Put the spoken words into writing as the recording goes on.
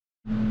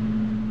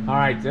All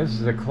right, this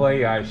is a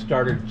clay I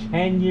started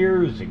 10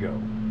 years ago.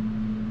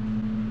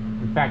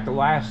 In fact, the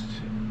last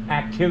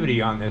activity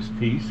on this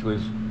piece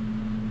was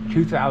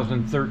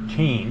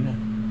 2013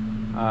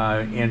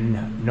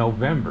 in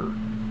November.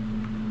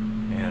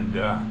 And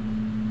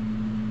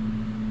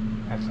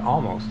that's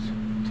almost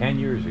 10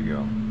 years ago.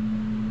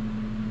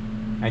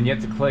 And yet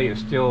the clay is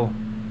still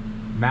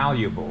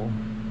malleable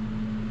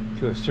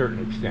to a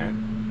certain extent.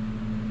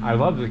 I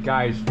love the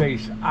guy's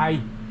face.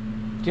 I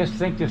just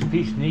think this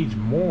piece needs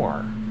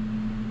more.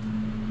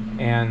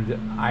 And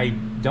I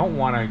don't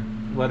want to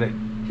let it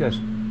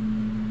just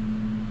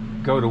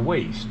go to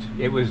waste.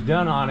 It was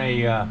done on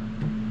a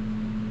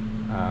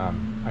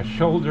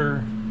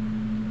shoulder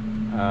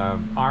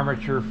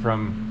armature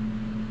from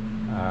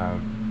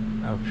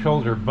a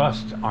shoulder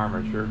bust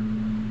armature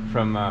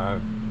from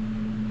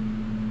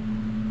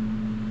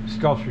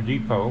Sculpture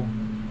Depot,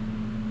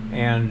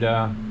 and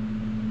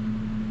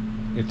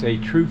it's a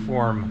true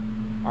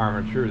form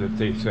armature that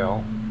they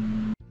sell.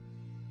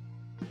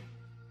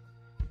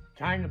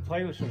 Time to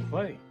play with some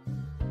clay.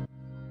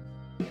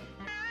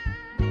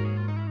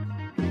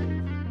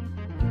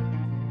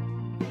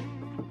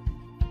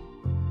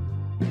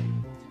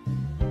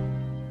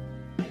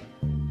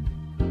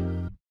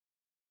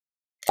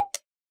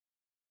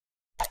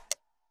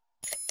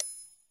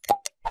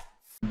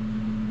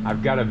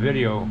 I've got a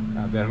video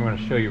that I'm going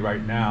to show you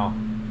right now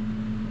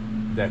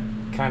that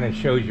kind of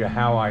shows you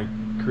how I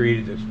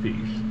created this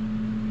piece.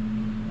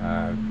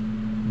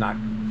 Not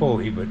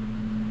fully, but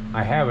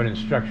I have an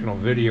instructional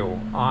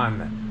video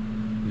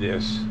on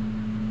this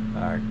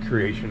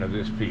creation of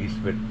this piece,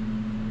 but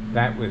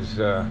that was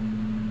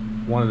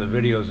one of the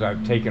videos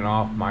I've taken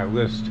off my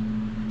list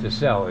to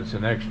sell. It's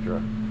an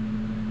extra.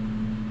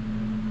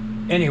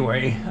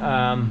 Anyway,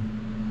 I'm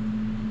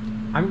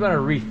going to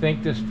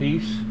rethink this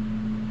piece.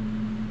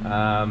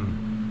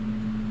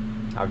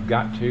 I've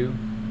got to.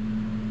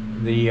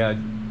 The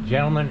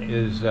gentleman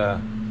is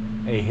a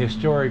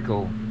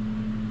historical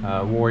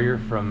warrior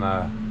from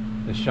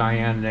the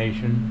Cheyenne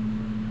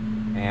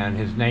Nation, and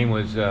his name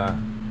was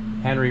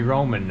Henry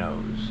Roman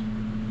Nose,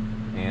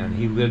 and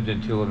he lived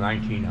until the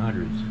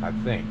 1900s, I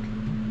think,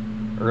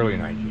 early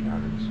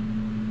 1900s,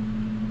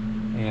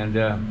 and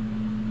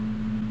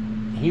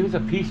he was a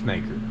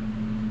peacemaker.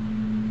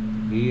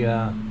 He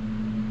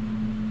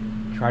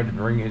tried to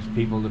bring his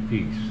people to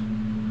peace.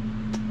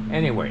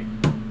 Anyway,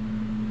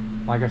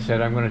 like I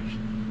said, I'm going to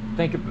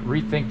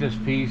rethink this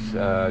piece.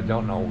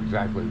 Don't know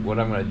exactly what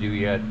I'm going to do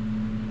yet.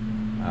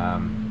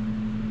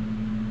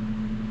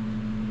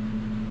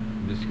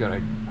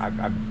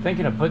 I'm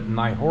thinking of putting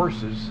my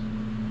horses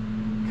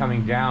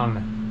coming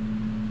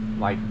down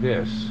like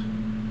this,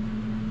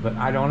 but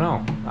I don't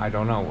know. I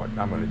don't know what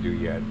I'm going to do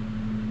yet.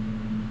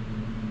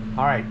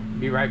 All right,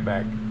 be right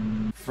back.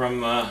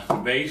 From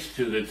base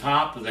to the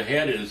top of the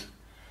head is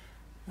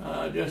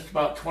just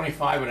about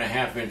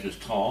 25.5 inches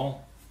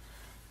tall.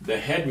 The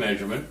head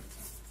measurement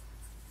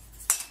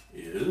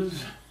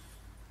is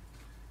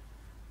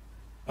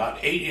about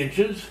 8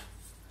 inches,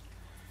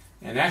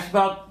 and that's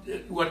about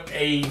what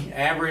a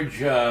average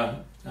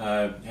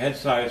head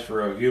size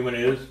for a human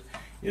is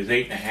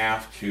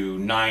 8.5 to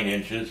 9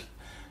 inches.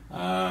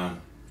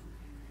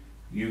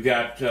 You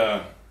got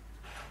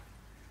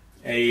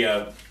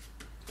a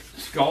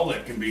skull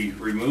that can be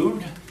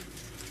removed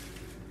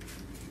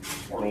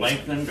or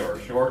lengthened or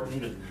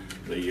shortened.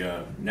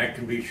 The neck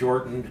can be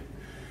shortened.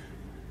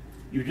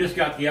 You just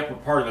got the upper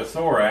part of the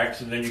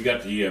thorax, and then you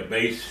got the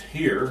base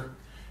here,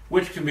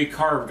 which can be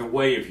carved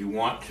away if you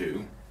want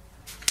to.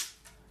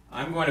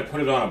 I'm going to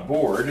put it on a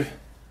board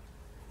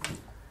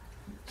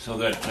so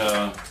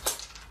that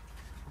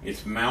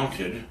it's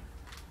mounted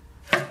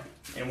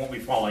and won't be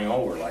falling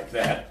over like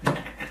that.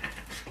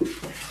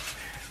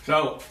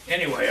 So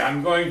anyway,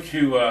 I'm going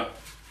to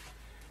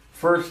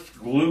first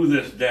glue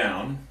this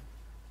down,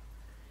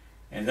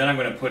 and then I'm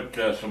going to put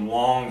some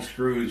long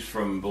screws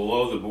from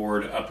below the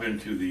board up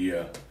into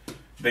the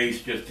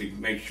base just to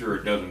make sure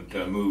it doesn't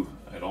move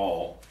at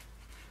all.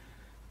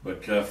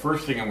 But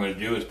first thing I'm going to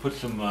do is put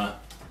some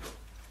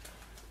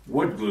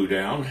wood glue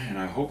down, and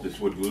I hope this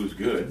wood glue is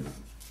good.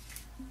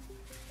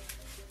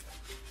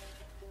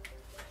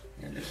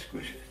 And just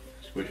squish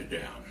it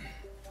down.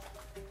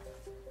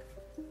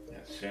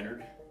 That's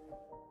centered.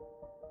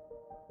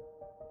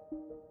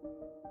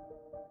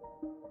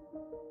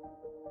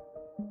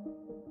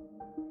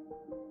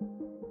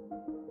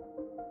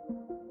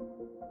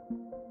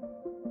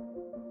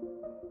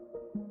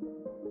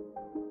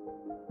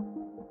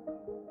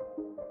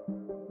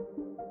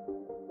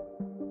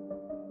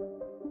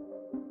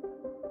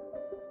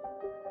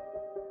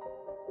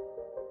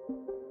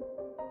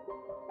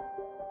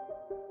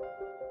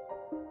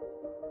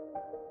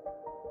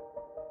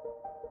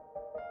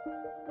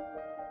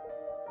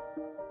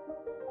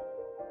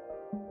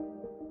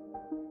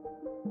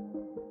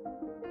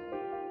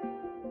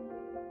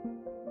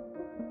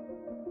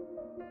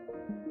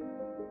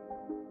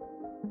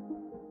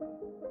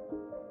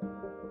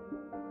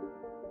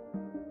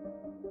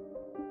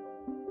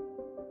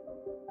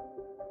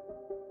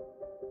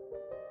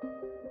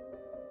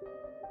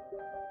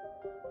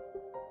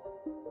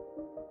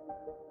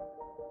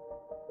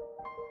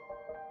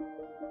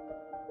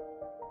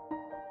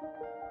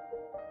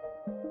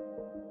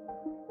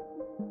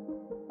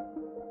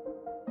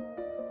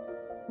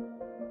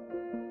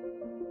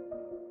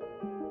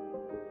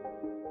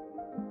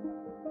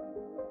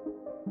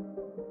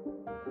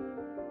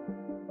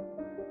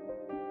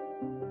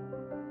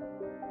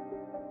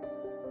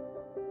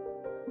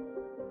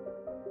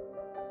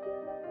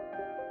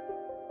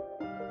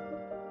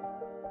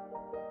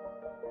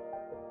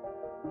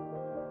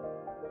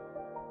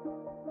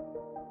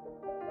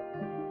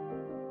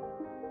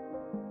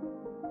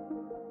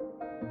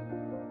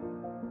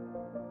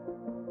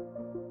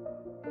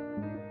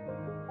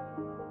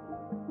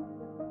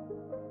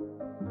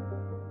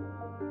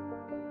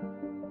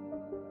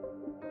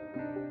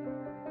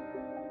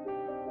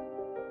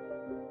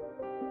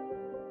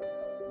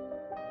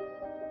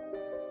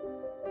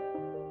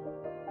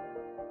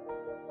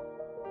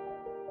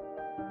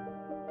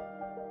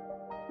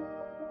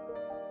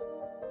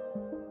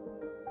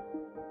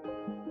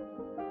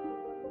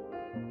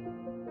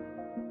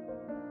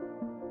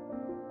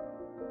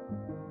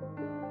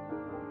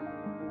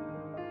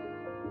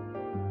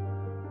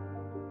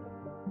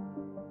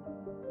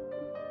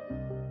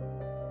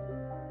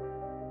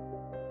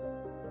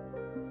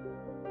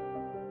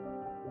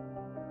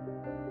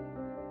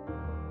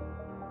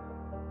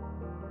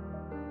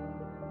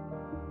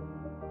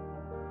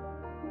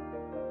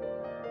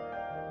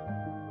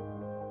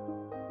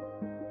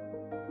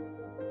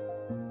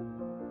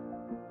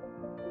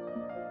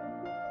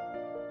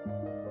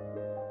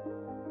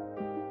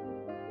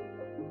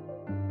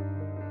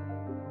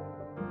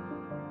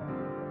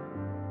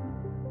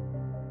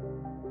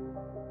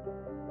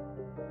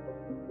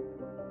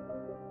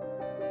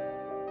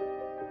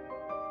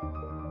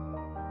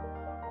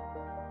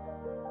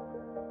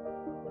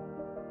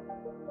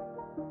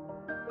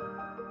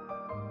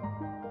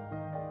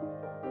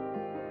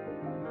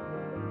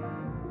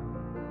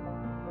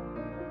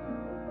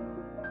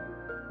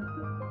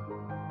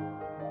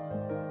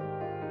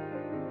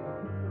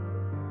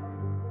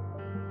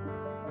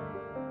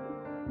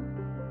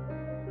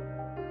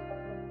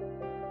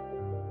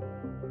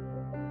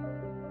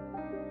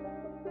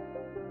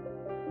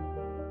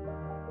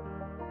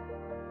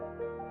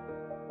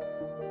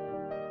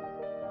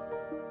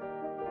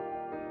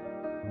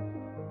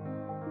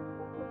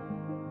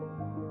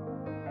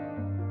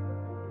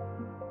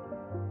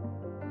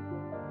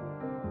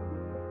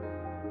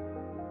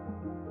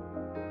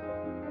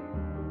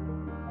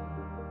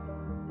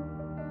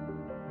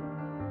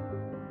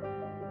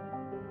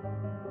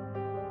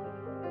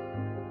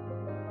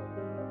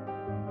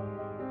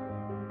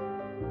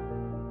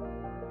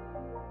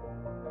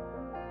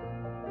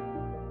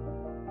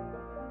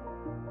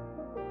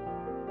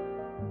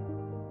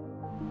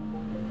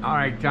 All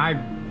right, I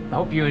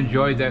hope you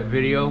enjoyed that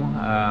video.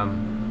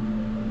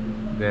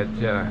 That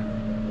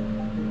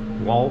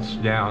waltz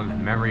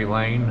down memory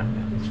lane,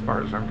 as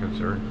far as I'm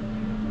concerned.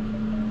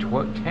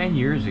 10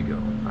 years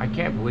ago. I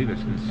can't believe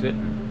it's been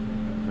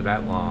sitting for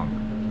that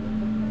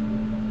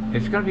long.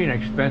 It's going to be an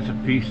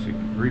expensive piece to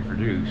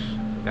reproduce,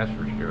 that's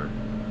for sure.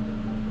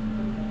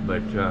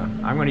 But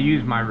I'm going to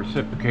use my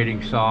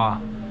reciprocating saw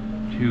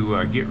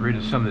to get rid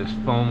of some of this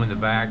foam in the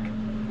back.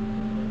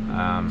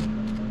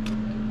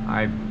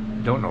 I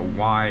don't know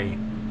why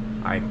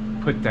I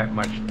put that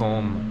much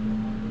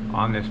foam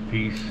on this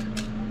piece.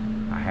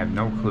 I have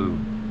no clue.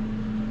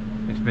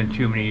 It's been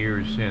too many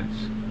years since.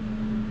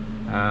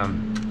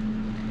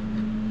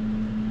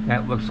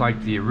 That looks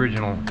like the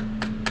original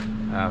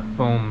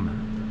foam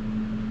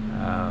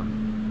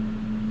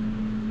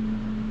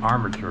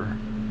armature.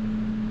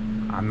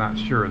 I'm not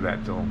sure of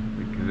that though,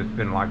 because it's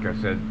been, like I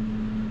said,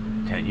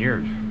 10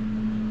 years.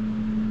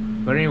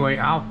 But anyway,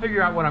 I'll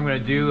figure out what I'm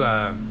going to do,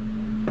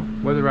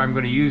 whether I'm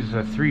going to use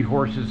the 3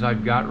 horses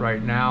I've got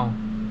right now,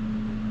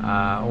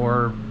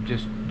 or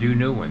just do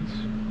new ones.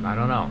 I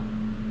don't know.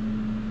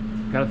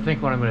 Got to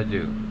think what I'm going to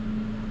do.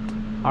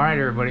 All right,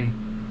 everybody.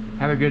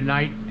 Have a good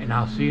night, and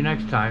I'll see you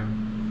next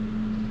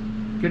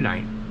time. Good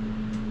night.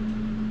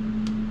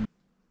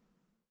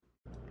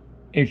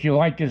 If you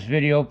like this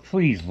video,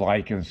 please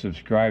like and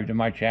subscribe to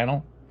my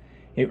channel.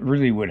 It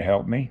really would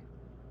help me.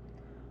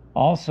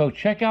 Also,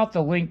 check out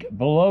the link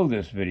below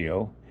this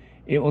video.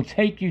 It will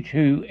take you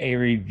to a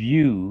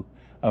review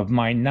of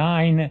my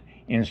 9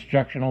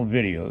 instructional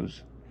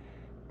videos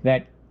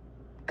that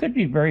could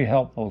be very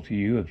helpful to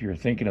you if you're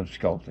thinking of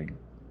sculpting.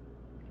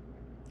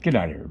 Good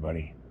night,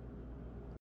 everybody.